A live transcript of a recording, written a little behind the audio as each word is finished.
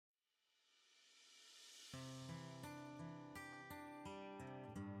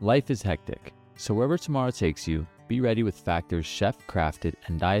Life is hectic, so wherever tomorrow takes you, be ready with Factor's chef-crafted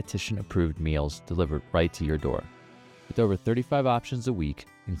and dietitian-approved meals delivered right to your door. With over 35 options a week,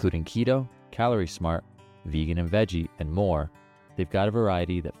 including keto, calorie smart, vegan and veggie, and more, they've got a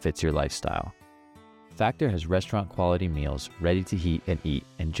variety that fits your lifestyle. Factor has restaurant-quality meals ready to heat and eat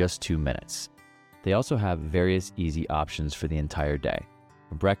in just 2 minutes. They also have various easy options for the entire day,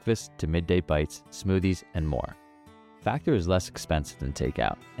 from breakfast to midday bites, smoothies, and more. Factor is less expensive than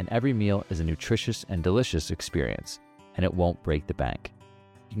takeout, and every meal is a nutritious and delicious experience, and it won't break the bank.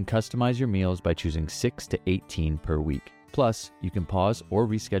 You can customize your meals by choosing 6 to 18 per week. Plus, you can pause or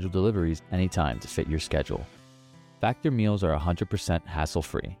reschedule deliveries anytime to fit your schedule. Factor meals are 100%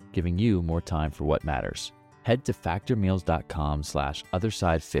 hassle-free, giving you more time for what matters. Head to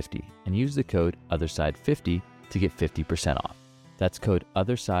factormeals.com/otherside50 and use the code otherside50 to get 50% off. That's code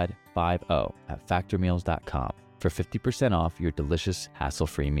otherside50 at factormeals.com for 50% off your delicious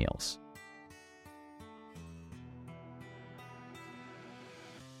hassle-free meals.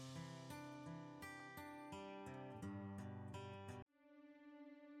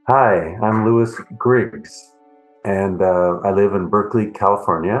 Hi, I'm Louis Griggs, and I live in Berkeley,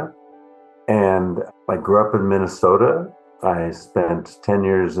 California, and I grew up in Minnesota. I spent 10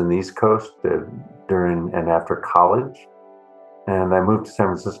 years in the East Coast during and after college, and I moved to San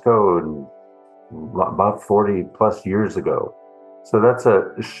Francisco about 40 plus years ago. So that's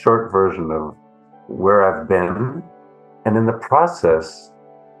a short version of where I've been. And in the process,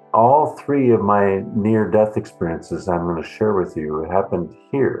 all three of my near-death experiences I'm going to share with you happened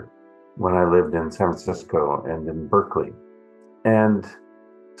here when I lived in San Francisco and in Berkeley. And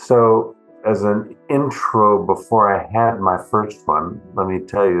so as an intro, before I had my first one, let me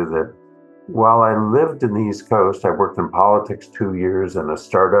tell you that while I lived in the East Coast, I worked in politics 2 years, in a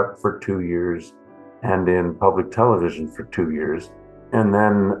startup for 2 years, and in public television for 2 years. And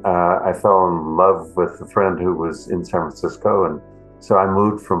then I fell in love with a friend who was in San Francisco. And so I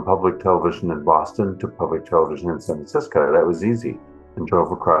moved from public television in Boston to public television in San Francisco. That was easy, and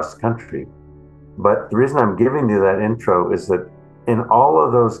drove across the country. But the reason I'm giving you that intro is that in all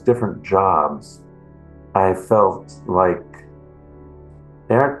of those different jobs, I felt like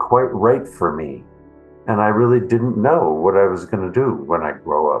they aren't quite right for me. And I really didn't know what I was going to do when I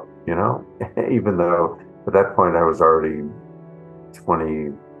grow up, even though at that point I was already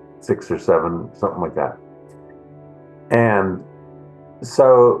 26 or 7, something like that. And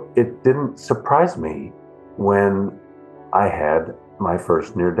so it didn't surprise me when I had my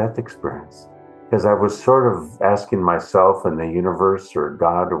first near-death experience, because I was sort of asking myself and the universe or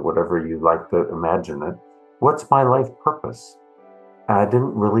God or whatever you like to imagine it, what's my life purpose? I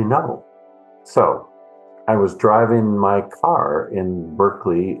didn't really know. So I was driving my car in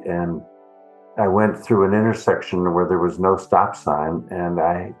Berkeley, and I went through an intersection where there was no stop sign, and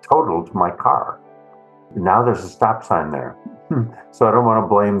I totaled my car. Now there's a stop sign there. So I don't want to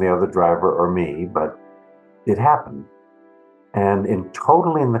blame the other driver or me, but it happened. And in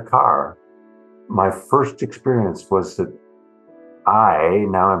totaling the car, my first experience was that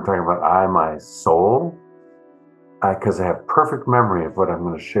now I'm talking about my soul, because I have perfect memory of what I'm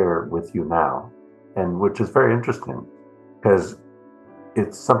going to share with you now, and which is very interesting, because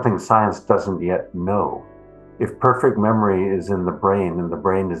it's something science doesn't yet know. If perfect memory is in the brain, and the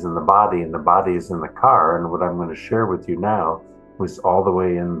brain is in the body, and the body is in the car, and what I'm going to share with you now was all the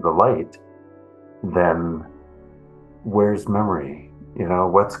way in the light, then where's memory?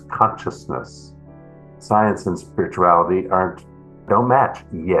 What's consciousness? Science and spirituality don't match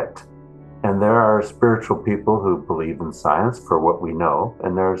yet. And there are spiritual people who believe in science for what we know,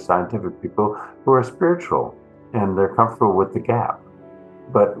 and there are scientific people who are spiritual, and they're comfortable with the gap.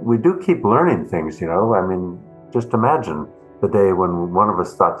 But we do keep learning things, just imagine the day when one of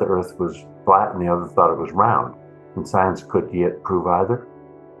us thought the earth was flat and the other thought it was round, and science couldn't yet prove either.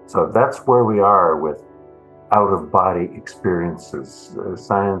 So that's where we are with out-of-body experiences.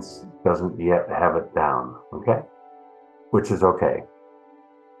 Science doesn't yet have it down, okay? Which is okay.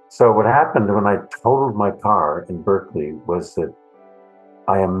 So what happened when I totaled my car in Berkeley was that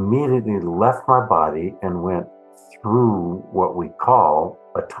I immediately left my body and went through what we call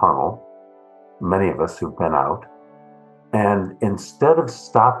a tunnel, many of us who've been out. And instead of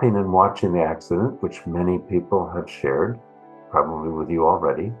stopping and watching the accident, which many people have shared, probably with you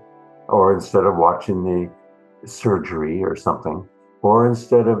already, or instead of watching the surgery or something, or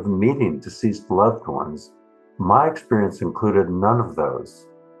instead of meeting deceased loved ones, my experience included none of those.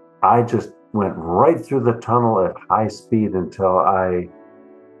 I just went right through the tunnel at high speed until I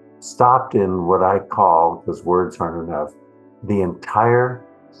stopped in what I call, because words aren't enough, the entire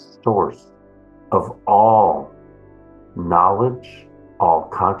source of all knowledge, all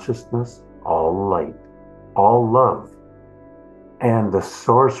consciousness, all light, all love, and the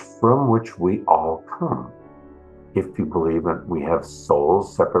source from which we all come. If you believe that we have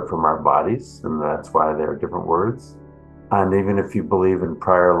souls separate from our bodies, and that's why there are different words, and even if you believe in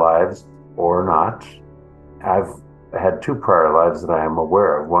prior lives or not, I've had 2 prior lives that I am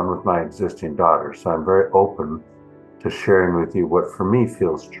aware of, one with my existing daughter, so I'm very open to sharing with you what for me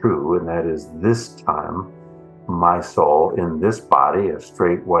feels true, and that is this time, my soul in this body, a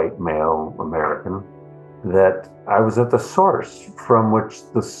straight white male American, that I was at the source from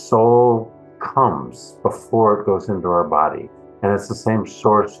which the soul comes before it goes into our body. And it's the same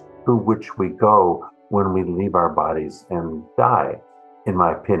source to which we go when we leave our bodies and die. In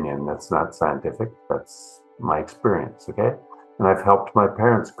my opinion, that's not scientific, that's my experience, okay? And I've helped my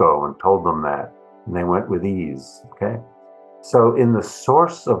parents go and told them that, and they went with ease, okay? So in the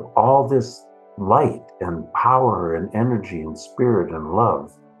source of all this light and power and energy and spirit and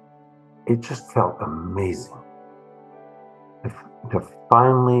love, it just felt amazing to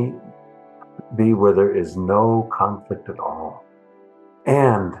finally be where there is no conflict at all.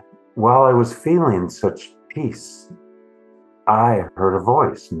 And while I was feeling such peace, I heard a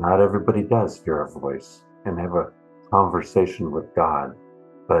voice. Not everybody does hear a voice and have a conversation with God,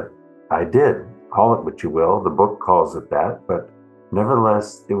 but I did. Call it what you will. The book calls it that, but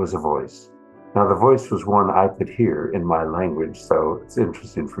nevertheless, it was a voice. Now, the voice was one I could hear in my language, so it's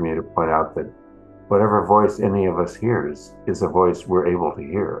interesting for me to point out that whatever voice any of us hears is a voice we're able to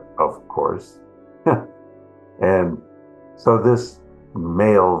hear, of course. And so this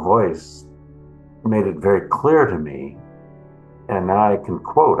male voice made it very clear to me, and now I can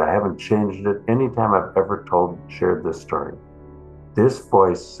quote, I haven't changed it any time I've ever shared this story. This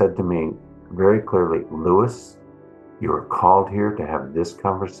voice said to me very clearly, Lewis, you are called here to have this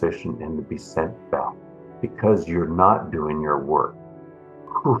conversation and to be sent back because you're not doing your work.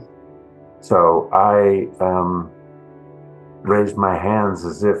 Whew. So I raised my hands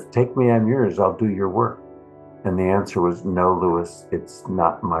as if, take me, I'm yours, I'll do your work. And the answer was, no, Lewis, it's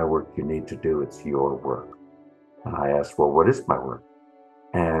not my work you need to do, it's your work. And I asked, well, what is my work?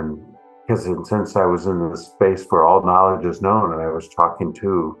 And because since I was in the space where all knowledge is known and I was talking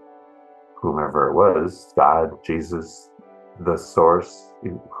to whomever it was, God, Jesus, the source,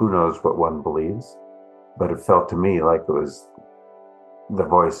 who knows what one believes, but it felt to me like it was the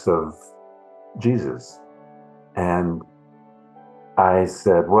voice of Jesus. And I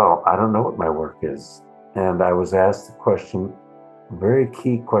said, well, I don't know what my work is. And I was asked the question, very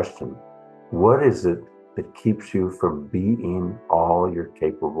key question, what is it that keeps you from being all you're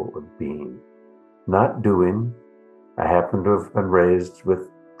capable of being? Not doing. I happen to have been raised with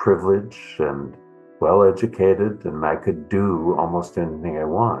privilege and well-educated, and I could do almost anything I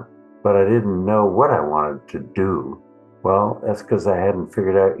want, but I didn't know what I wanted to do. Well, that's because I hadn't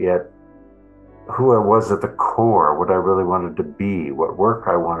figured out yet who I was at the core, what I really wanted to be, what work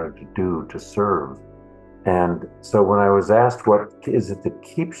I wanted to do to serve. And so when I was asked, what is it that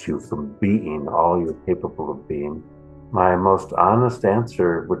keeps you from being all you're capable of being, my most honest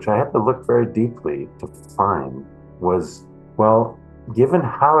answer, which I had to look very deeply to find, was, well, given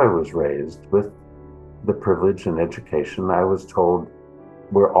how I was raised with the privilege and education, I was told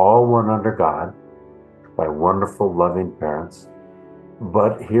we're all one under God by wonderful, loving parents.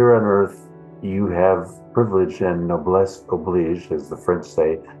 But here on earth, you have privilege and noblesse oblige, as the French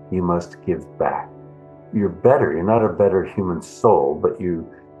say, you must give back. You're better. You're not a better human soul, but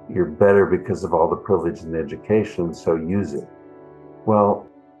you're better because of all the privilege and education, so use it. Well,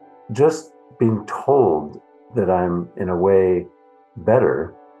 just being told that I'm in a way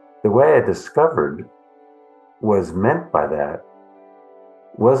better, the way I discovered was meant by that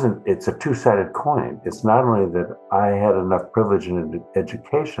it's a two-sided coin. It's not only that I had enough privilege and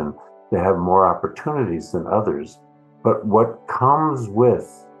education to have more opportunities than others, but what comes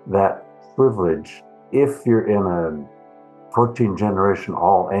with that privilege, if you're in a 14-generation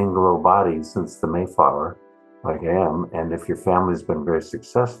all Anglo body since the Mayflower, like I am, and if your family's been very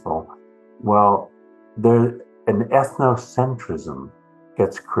successful, well, an ethnocentrism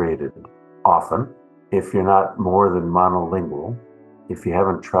gets created often if you're not more than monolingual, if you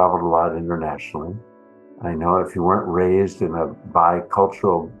haven't traveled a lot internationally. I know if you weren't raised in a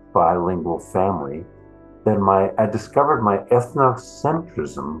bicultural, bilingual family, then I discovered my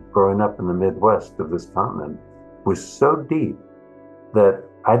ethnocentrism growing up in the Midwest of this continent was so deep that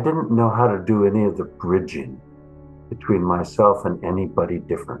I didn't know how to do any of the bridging between myself and anybody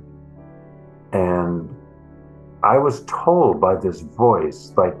different. And I was told by this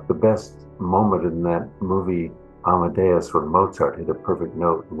voice, like the best moment in that movie Amadeus when Mozart hit a perfect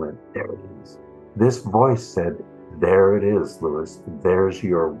note and went, there it is. This voice said, There it is, Lewis. There's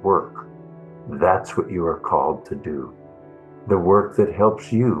your work. That's what you are called to do. The work that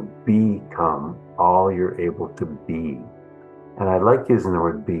helps you become all you're able to be. And I like using the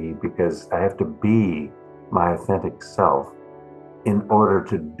word be because I have to be my authentic self in order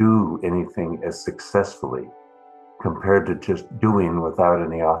to do anything as successfully compared to just doing without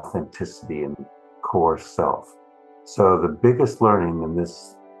any authenticity and core self. So the biggest learning in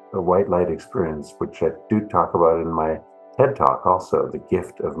this white light experience, which I do talk about in my TED Talk also, the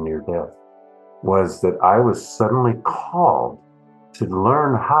gift of near death, was that I was suddenly called to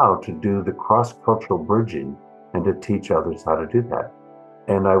learn how to do the cross-cultural bridging and to teach others how to do that.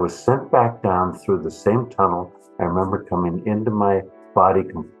 And I was sent back down through the same tunnel. I remember coming into my body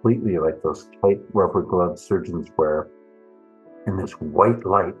completely like those tight rubber gloved surgeons wear. And this white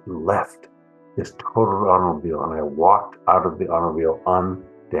light left this total automobile. And I walked out of the automobile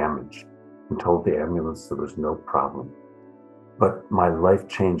undamaged and told the ambulance there was no problem. But my life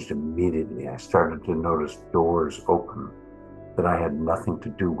changed immediately. I started to notice doors open that I had nothing to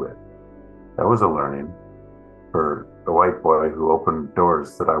do with. That was a learning for a white boy who opened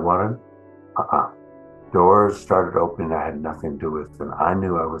doors that I wanted. Doors started opening I had nothing to do with, and I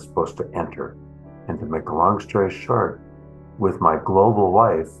knew I was supposed to enter. And to make a long story short, with my global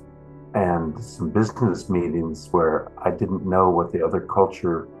wife and some business meetings where I didn't know what the other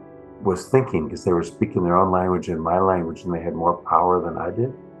culture was thinking because they were speaking their own language and my language and they had more power than I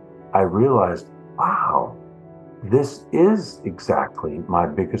did, I realized, wow, this is exactly my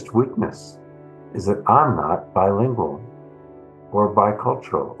biggest weakness, is that I'm not bilingual or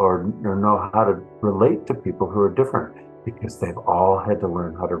bicultural or know how to relate to people who are different because they've all had to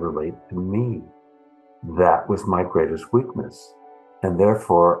learn how to relate to me. That was my greatest weakness. And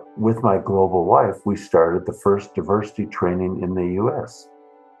therefore, with my global wife, we started the first diversity training in the US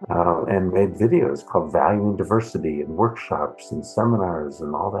and made videos called Valuing Diversity and workshops and seminars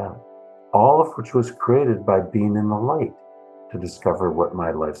and all that, all of which was created by being in the light to discover what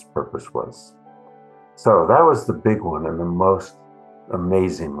my life's purpose was. So that was the big one and the most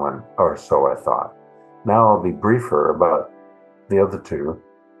amazing one, or so I thought. Now I'll be briefer about the other two,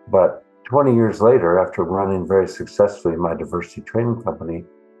 but 20 years later, after running very successfully my diversity training company,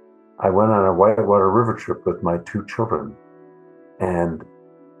 I went on a whitewater river trip with my two children, and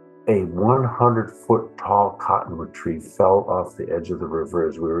a 100-foot tall cottonwood tree fell off the edge of the river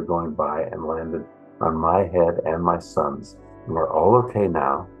as we were going by and landed on my head and my son's. And we're all okay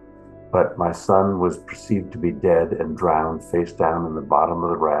now, but my son was perceived to be dead and drowned face down in the bottom of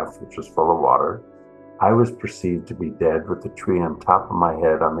the raft, which was full of water. I was perceived to be dead with the tree on top of my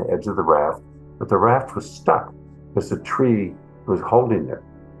head on the edge of the raft, but the raft was stuck because the tree was holding it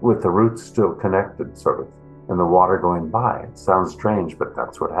with the roots still connected, sort of, and the water going by. It sounds strange, but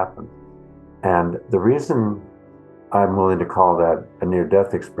that's what happened. And the reason I'm willing to call that a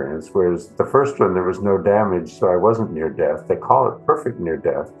near-death experience, whereas the first one, there was no damage, so I wasn't near-death. They call it perfect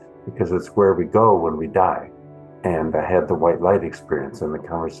near-death because it's where we go when we die. And I had the white light experience and the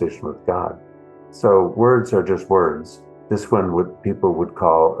conversation with God. So words are just words. This one people would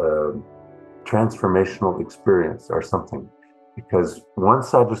call a transformational experience or something. Because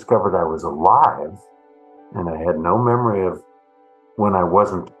once I discovered I was alive and I had no memory of when I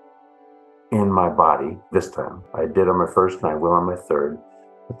wasn't in my body this time. I did on my first and I will on my third.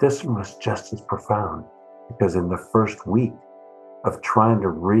 But this one was just as profound because in the first week of trying to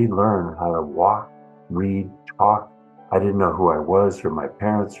relearn how to walk, read, talk, I didn't know who I was or my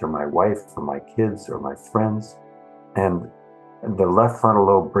parents or my wife or my kids or my friends. And the left frontal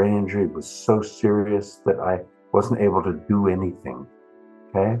lobe brain injury was so serious that I wasn't able to do anything,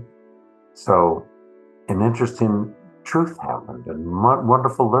 okay? So an interesting truth happened and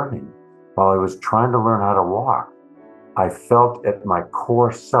wonderful learning. While I was trying to learn how to walk, I felt at my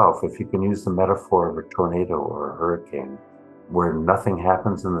core self, if you can use the metaphor of a tornado or a hurricane, where nothing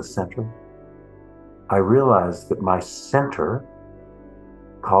happens in the center, I realized that my center,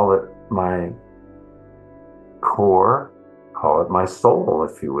 call it my core, call it my soul,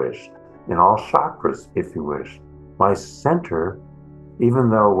 if you wish, in all chakras, if you wish. My center, even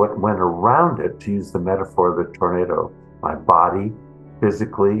though what went around it, to use the metaphor of the tornado, my body,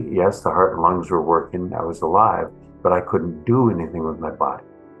 physically, yes, the heart and lungs were working, I was alive, but I couldn't do anything with my body.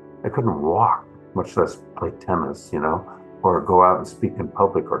 I couldn't walk, much less play tennis, or go out and speak in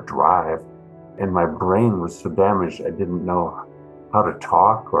public or drive. And my brain was so damaged, I didn't know how to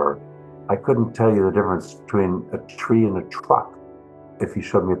talk, or I couldn't tell you the difference between a tree and a truck if you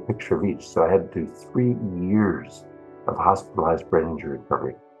showed me a picture of each. So I had to do 3 years of hospitalized brain injury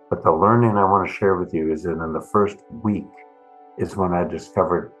recovery. But the learning I want to share with you is that in the first week is when I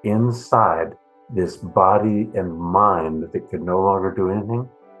discovered inside this body and mind that could no longer do anything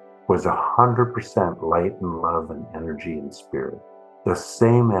was 100% light and love and energy and spirit. The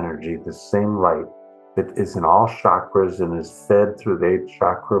same energy, the same light that is in all chakras and is fed through the eighth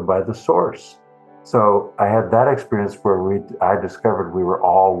chakra by the source. So I had that experience where I discovered we were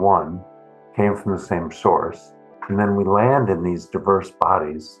all one, came from the same source. And then we land in these diverse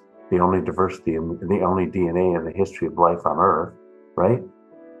bodies, the only diversity and the only DNA in the history of life on Earth, right?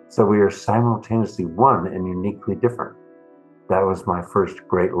 So we are simultaneously one and uniquely different. That was my first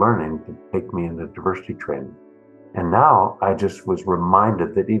great learning to take me into diversity training. And now I just was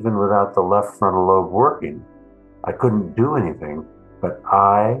reminded that even without the left frontal lobe working, I couldn't do anything, but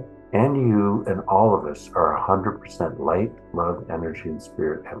I and you and all of us are 100% light, love, energy, and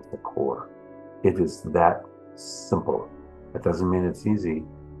spirit at the core. It is that simple. That doesn't mean it's easy,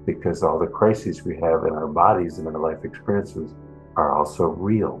 because all the crises we have in our bodies and our life experiences are also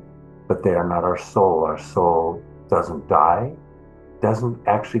real, but they are not our soul. Our soul doesn't die, doesn't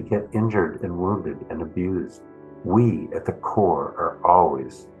actually get injured and wounded and abused. We at the core are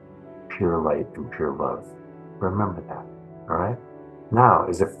always pure light and pure love. Remember that, all right? Now,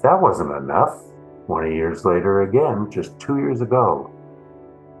 as if that wasn't enough, 20 years later again, just 2 years ago,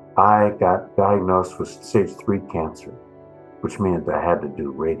 I got diagnosed with stage 3 cancer, which means I had to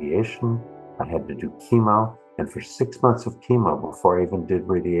do radiation, I had to do chemo, and for 6 months of chemo before I even did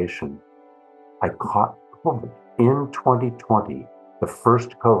radiation, I caught COVID in 2020, the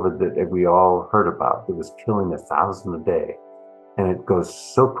first COVID that we all heard about that was killing 1,000 a day. And it goes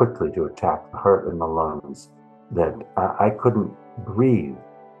so quickly to attack the heart and the lungs that I couldn't breathe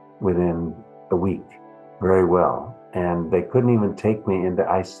within a week very well. And they couldn't even take me into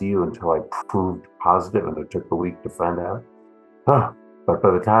ICU until I proved positive, and it took a week to find out. But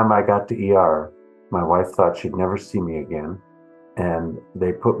by the time I got to ER, my wife thought she'd never see me again. And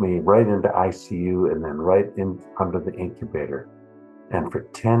they put me right into ICU and then right in under the incubator. And for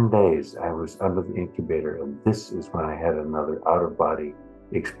 10 days, I was under the incubator. And this is when I had another out-of-body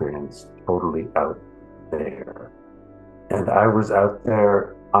experience, totally out there. And I was out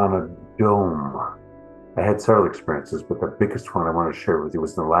there on a dome. I had several experiences, but the biggest one I want to share with you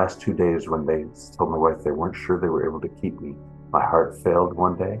was in the last 2 days when they told my wife they weren't sure they were able to keep me. My heart failed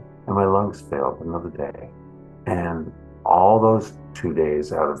one day and my lungs failed another day. And all those 2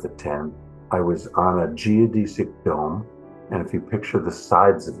 days out of the 10, I was on a geodesic dome. And if you picture the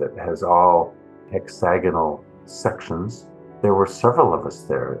sides of it, it has all hexagonal sections. There were several of us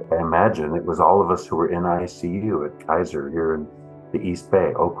there. I imagine it was all of us who were in ICU at Kaiser here in the East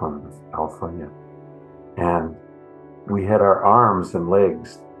Bay, Oakland, California. And we had our arms and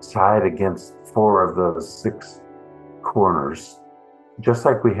legs tied against 4 of those 6 corners, just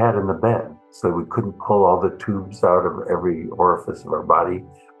like we had in the bed. So we couldn't pull all the tubes out of every orifice of our body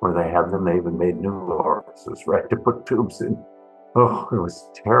where they had them. They even made new orifices, right, to put tubes in. Oh, it was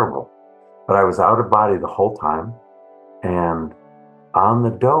terrible. But I was out of body the whole time. And on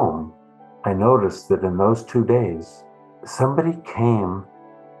the dome, I noticed that in those 2 days, somebody came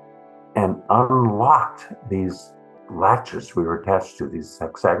and unlocked these latches we were attached to, these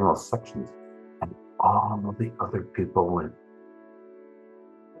hexagonal sections. And all of the other people went.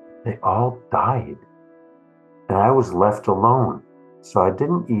 They all died. And I was left alone. So I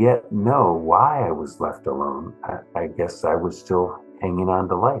didn't yet know why I was left alone. I guess I was still hanging on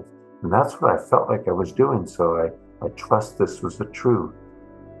to life. And that's what I felt like I was doing. So I trust this was a true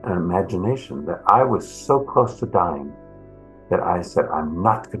imagination, that I was so close to dying that I said, I'm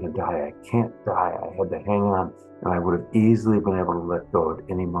not going to die. I can't die. I had to hang on, and I would have easily been able to let go at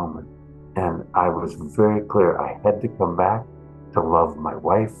any moment. And I was very clear. I had to come back to love my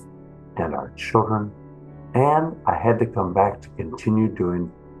wife and our children. And I had to come back to continue doing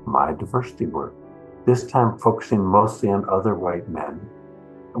my diversity work, this time focusing mostly on other white men.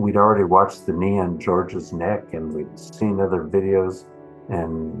 We'd already watched the knee on George's neck, and we'd seen other videos.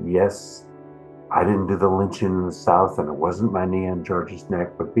 And yes, I didn't do the lynching in the South, and it wasn't my knee on George's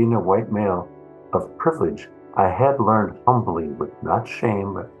neck, but being a white male of privilege, I had learned humbly, with not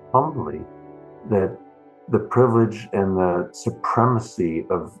shame, but humbly, that the privilege and the supremacy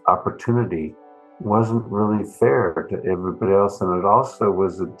of opportunity wasn't really fair to everybody else. And it also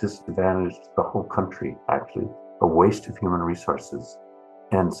was a disadvantage to the whole country, actually, a waste of human resources.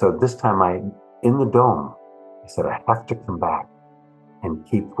 And so this time in the dome, I said, I have to come back and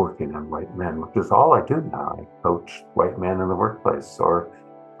keep working on white men, which is all I do now. I coach white men in the workplace or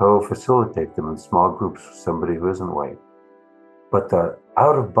co-facilitate them in small groups with somebody who isn't white. But the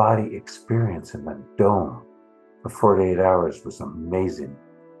out-of-body experience in the dome for 48 hours was amazing.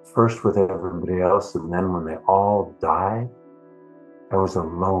 First with everybody else, and then when they all died, I was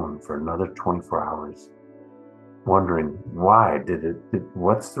alone for another 24 hours, wondering why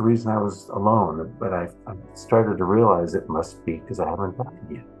what's the reason I was alone? But I started to realize it must be because I haven't died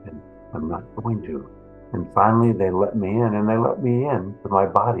yet, and I'm not going to. And finally, they let me in, and they let me in to my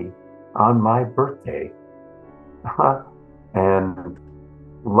body on my birthday. And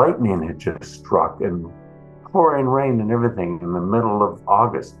lightning had just struck, and pouring rain and everything in the middle of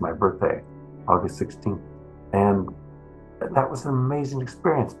August, my birthday, August 16th. And that was an amazing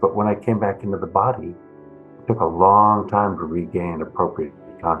experience. But when I came back into the body, it took a long time to regain appropriate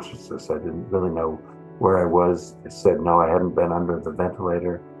consciousness. I didn't really know where I was. I said no, I hadn't been under the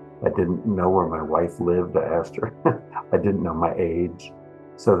ventilator. I didn't know where my wife lived. I asked her. I didn't know my age.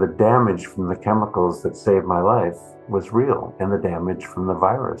 So the damage from the chemicals that saved my life was real, and the damage from the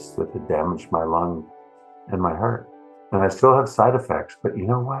virus that had damaged my lung and my heart. And I still have side effects, but you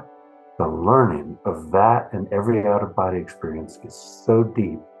know what? The learning of that and every out-of-body experience is so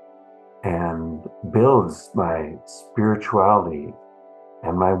deep and builds my spirituality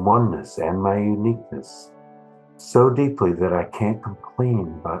and my oneness and my uniqueness so deeply that I can't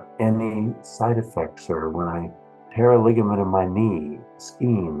complain about any side effects, or when I tear a ligament in my knee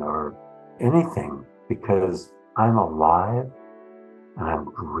skiing or anything, because I'm alive and I'm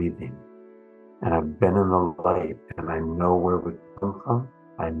breathing. And I've been in the light, and I know where we come from.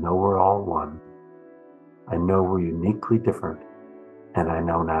 I know we're all one. I know we're uniquely different. And I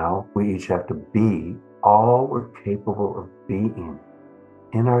know now we each have to be all we're capable of being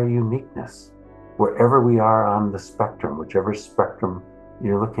in our uniqueness, wherever we are on the spectrum, whichever spectrum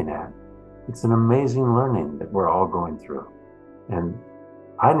you're looking at. It's an amazing learning that we're all going through. And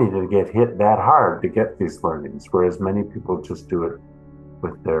I needed to get hit that hard to get these learnings, whereas many people just do it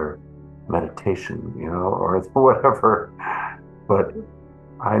with their meditation, or whatever. But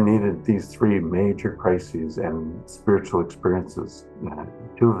I needed these three major crises and spiritual experiences,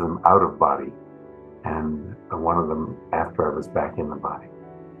 two of them out of body, and one of them after I was back in the body.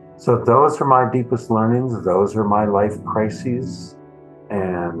 So those are my deepest learnings. Those are my life crises.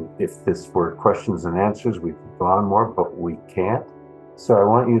 And if this were questions and answers, we could go on more, but we can't. So I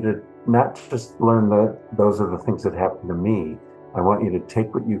want you to not just learn that those are the things that happened to me. I want you to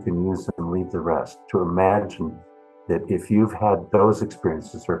take what you can use and leave the rest, to imagine that if you've had those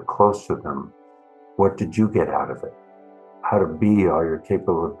experiences or close to them, what did you get out of it? How to be all you're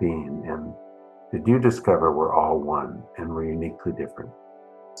capable of being. And did you discover we're all one and we're uniquely different?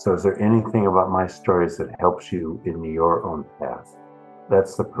 So is there anything about my stories that helps you in your own path?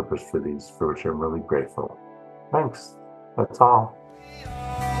 That's the purpose for these, for which I'm really grateful. Thanks. That's all.